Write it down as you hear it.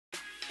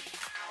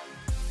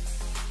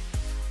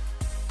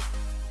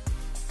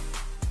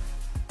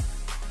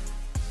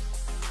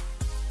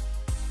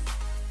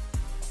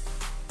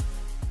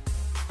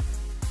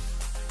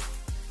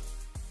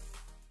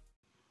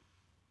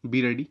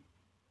Be ready.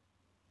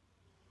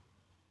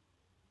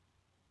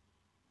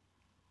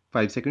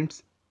 5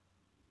 seconds.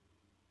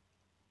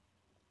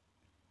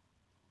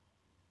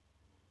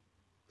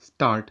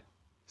 Start.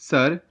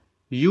 Sir,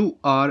 you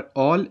are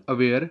all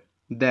aware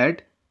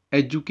that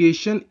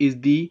education is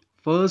the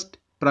first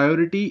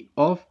priority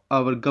of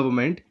our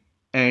government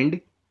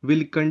and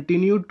will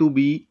continue to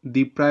be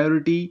the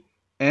priority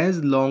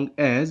as long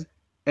as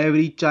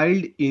every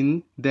child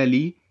in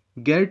Delhi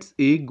gets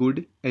a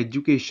good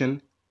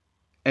education.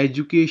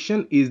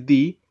 Education is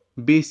the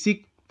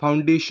basic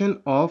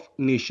foundation of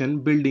nation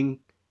building.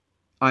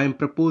 I am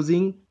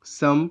proposing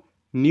some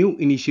new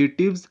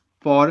initiatives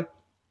for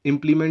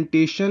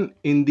implementation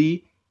in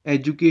the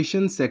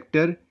education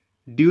sector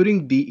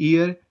during the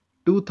year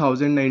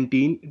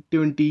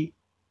 2019-20.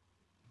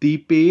 The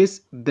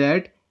pace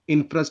that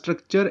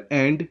infrastructure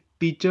and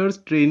teachers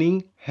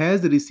training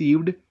has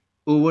received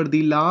over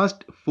the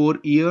last 4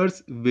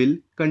 years will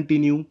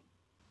continue.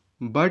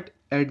 But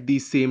at the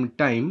same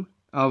time,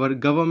 our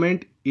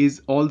government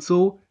is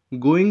also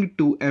going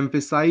to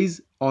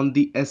emphasize on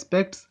the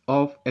aspects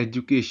of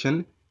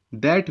education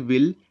that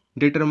will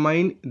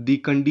determine the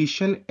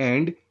condition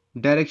and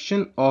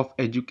direction of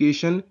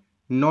education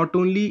not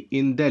only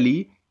in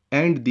Delhi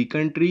and the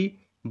country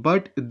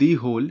but the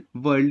whole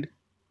world.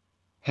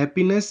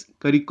 Happiness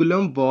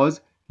curriculum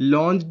was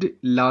launched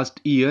last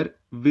year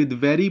with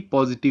very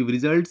positive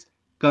results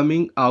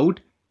coming out,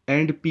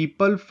 and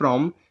people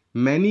from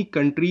many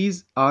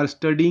countries are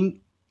studying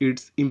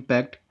its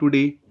impact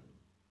today.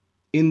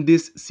 In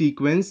this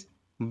sequence,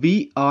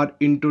 we are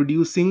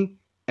introducing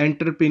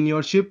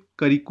entrepreneurship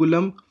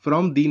curriculum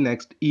from the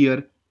next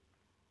year.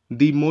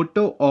 The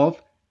motto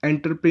of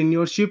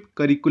entrepreneurship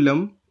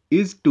curriculum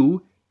is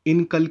to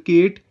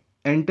inculcate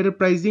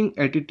enterprising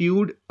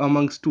attitude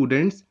among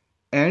students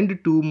and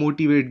to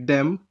motivate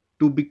them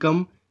to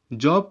become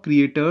job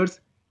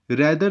creators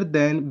rather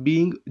than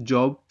being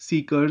job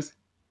seekers.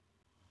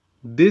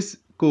 This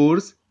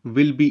course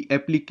will be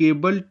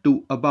applicable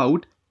to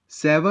about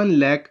 7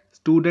 lakh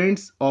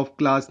students of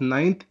class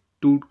 9th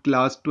to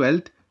class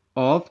 12th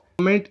of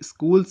government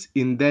schools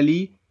in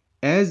Delhi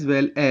as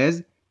well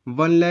as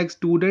 1 lakh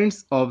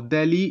students of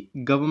Delhi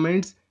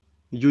government's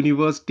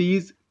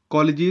universities,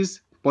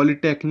 colleges,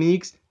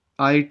 polytechnics,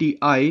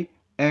 ITI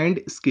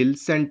and skill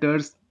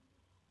centers.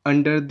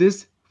 Under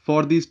this,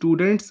 for the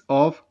students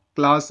of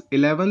class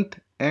 11th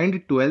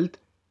and 12th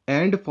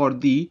and for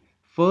the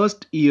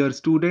first year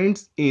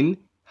students in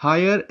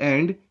higher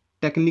and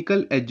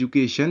technical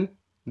education,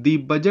 the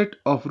budget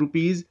of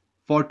rupees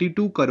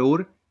 42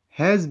 crore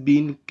has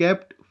been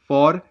kept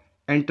for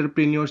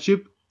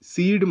entrepreneurship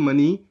seed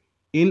money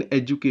in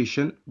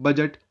education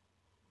budget.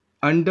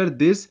 Under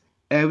this,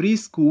 every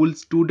school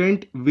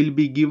student will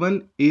be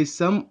given a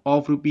sum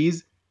of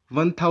rupees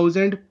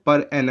 1000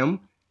 per annum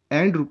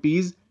and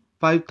rupees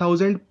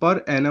 5000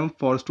 per annum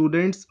for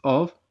students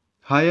of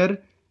higher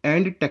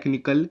and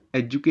technical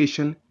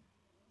education.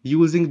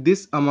 Using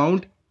this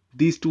amount,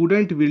 the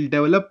student will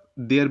develop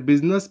their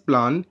business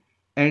plan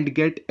and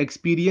get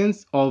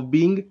experience of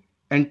being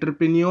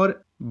entrepreneur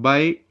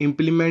by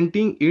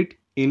implementing it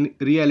in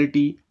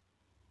reality.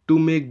 To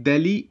make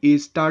Delhi a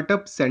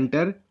startup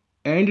center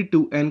and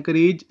to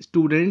encourage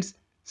students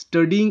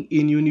studying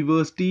in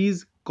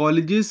universities,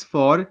 colleges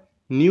for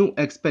new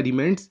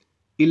experiments,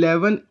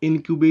 11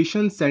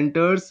 incubation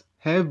centers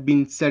have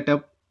been set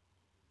up.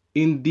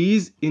 In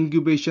these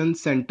incubation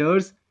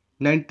centers,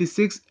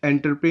 96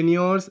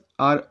 entrepreneurs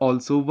are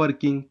also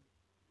working.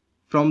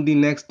 From the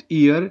next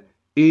year,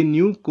 a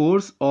new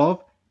course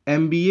of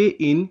MBA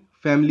in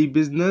Family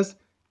Business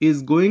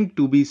is going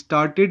to be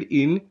started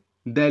in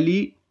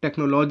Delhi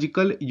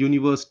Technological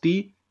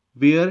University,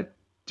 where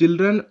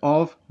children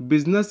of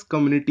business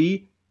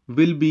community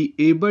will be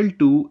able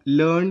to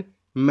learn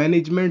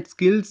management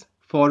skills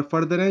for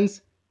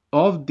furtherance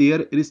of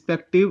their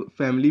respective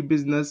family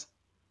business.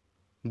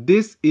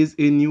 This is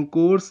a new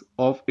course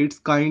of its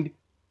kind.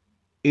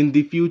 In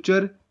the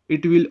future,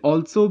 it will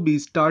also be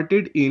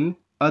started in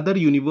other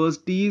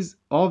universities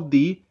of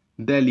the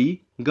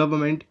Delhi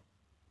government.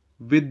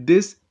 With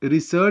this,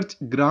 research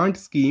grant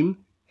scheme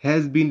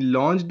has been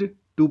launched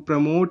to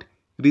promote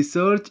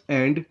research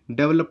and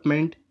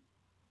development.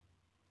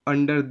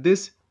 Under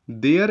this,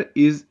 there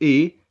is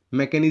a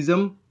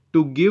mechanism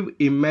to give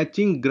a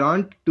matching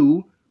grant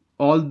to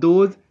all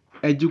those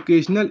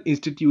educational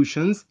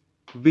institutions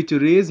which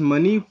raise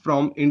money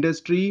from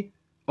industry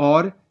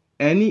or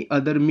any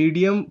other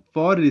medium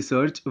for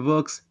research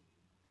works.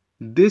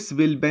 This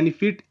will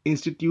benefit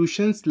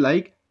institutions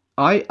like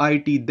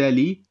IIT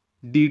Delhi,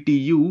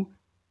 DTU,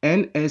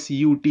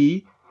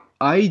 NSUT,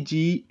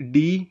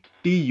 IGDTUW.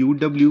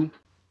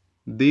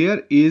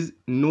 There is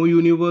no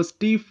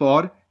university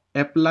for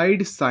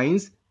applied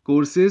science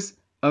courses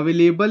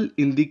available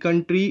in the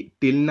country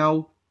till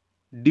now.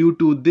 Due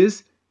to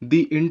this,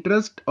 the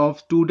interest of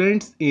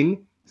students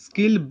in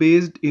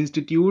skill-based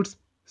institutes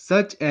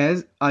such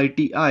as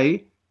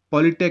ITI,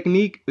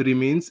 Polytechnic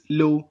remains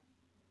low.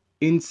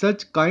 In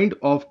such kind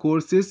of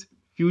courses,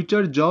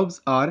 future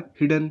jobs are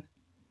hidden.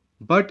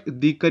 but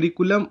the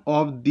curriculum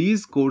of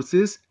these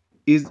courses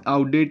is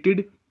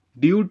outdated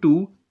due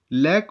to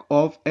lack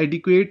of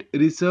adequate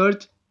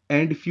research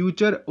and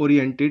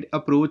future-oriented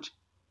approach.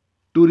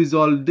 To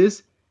resolve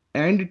this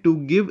and to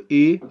give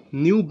a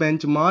new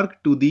benchmark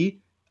to the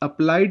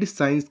applied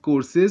science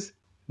courses,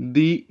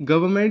 the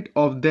government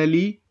of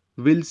Delhi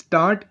will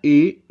start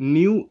a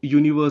new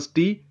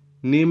university,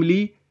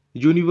 namely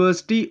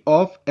University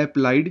of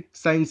Applied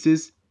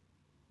Sciences.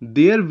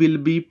 There will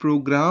be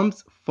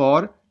programs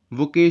for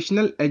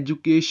vocational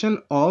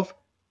education of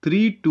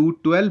 3 to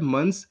 12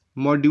 months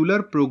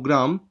modular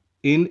program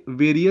in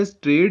various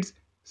trades,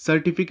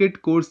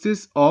 certificate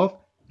courses of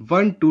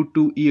 1 to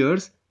 2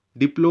 years,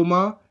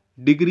 diploma,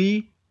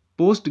 degree,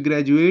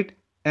 postgraduate,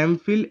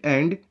 MPhil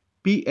and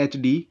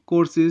PhD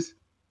courses.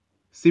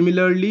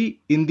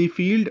 Similarly, in the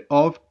field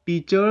of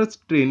teachers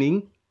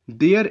training,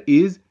 there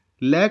is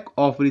lack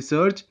of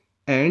research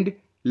and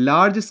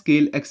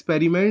large-scale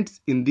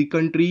experiments in the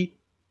country.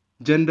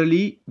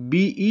 Generally,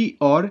 BE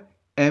or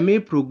MA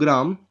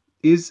program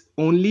is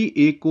only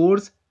a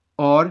course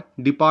or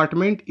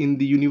department in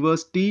the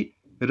university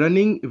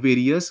running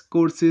various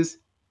courses.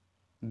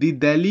 The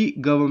Delhi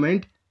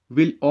government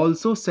will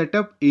also set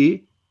up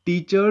a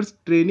teachers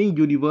training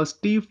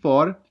university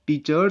for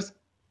teachers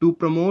to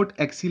promote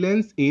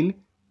excellence in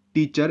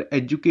teacher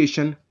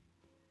education.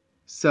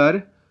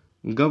 Sir,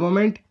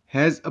 government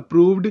has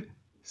approved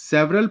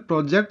several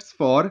projects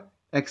for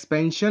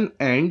expansion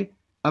and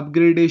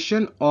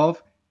upgradation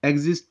of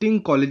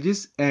existing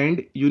colleges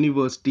and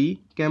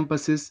university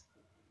campuses.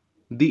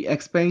 The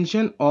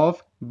expansion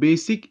of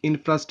basic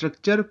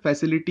infrastructure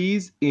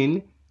facilities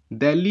in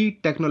Delhi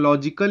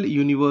Technological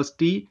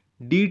University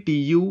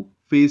DTU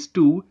Phase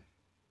 2,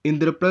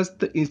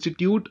 Indraprasth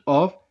Institute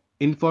of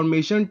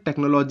Information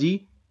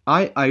Technology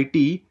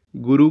IIT,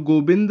 Guru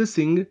Gobind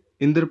Singh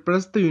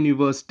Indraprasth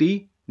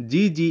University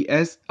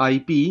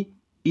GGSIP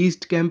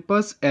East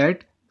Campus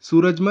at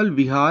Surajmal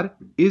Vihar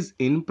is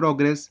in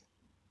progress.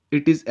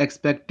 It is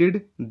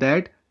expected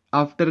that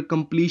after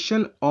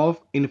completion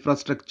of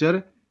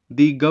infrastructure,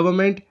 the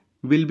government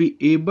will be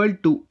able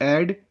to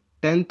add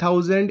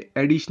 10,000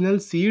 additional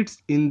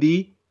seats in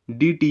the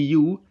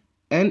DTU,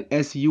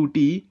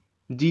 NSUT,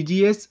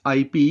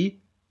 GGSIP,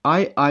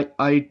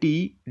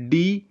 IIIT,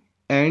 D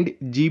and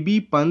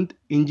GB Pant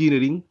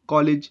Engineering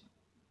College.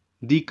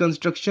 The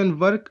construction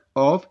work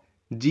of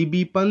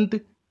GB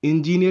Pant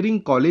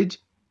Engineering College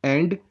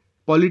and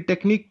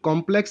Polytechnic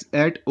Complex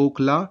at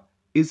Okhla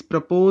is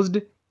proposed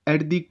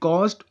at the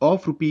cost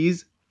of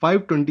rupees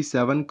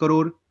 527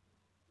 crore.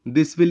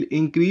 This will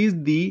increase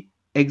the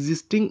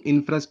existing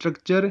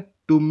infrastructure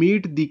to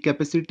meet the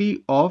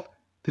capacity of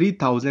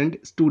 3,000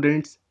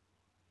 students.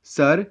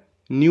 Sir,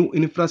 new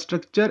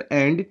infrastructure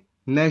and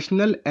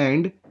national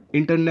and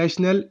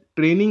international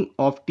training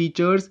of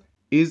teachers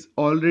is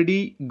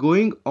already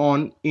going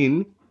on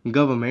in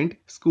government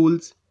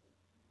schools.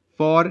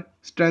 For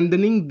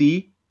strengthening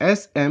the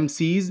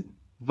SMCs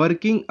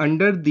working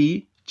under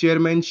the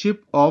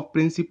chairmanship of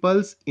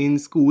principals in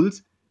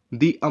schools,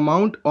 the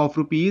amount of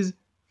rupees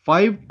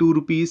 5 to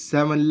rupees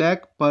 7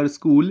 lakh per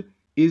school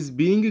is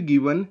being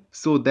given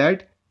so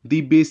that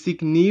the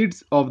basic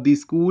needs of the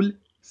school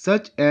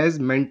such as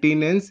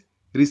maintenance,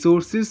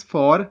 resources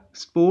for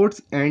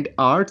sports and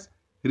arts,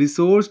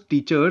 resource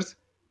teachers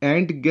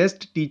and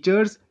guest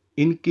teachers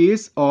in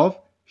case of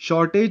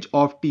shortage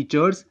of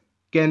teachers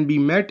can be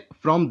met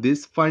from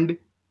this fund.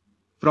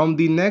 From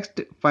the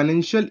next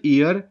financial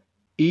year,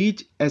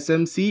 each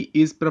SMC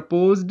is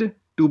proposed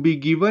to be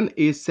given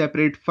a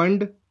separate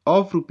fund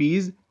of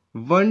rupees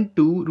 1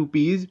 to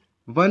rupees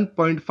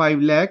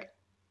 1.5 lakh,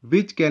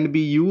 which can be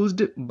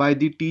used by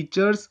the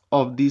teachers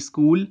of the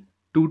school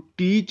to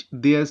teach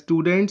their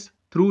students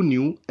through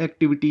new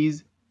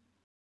activities.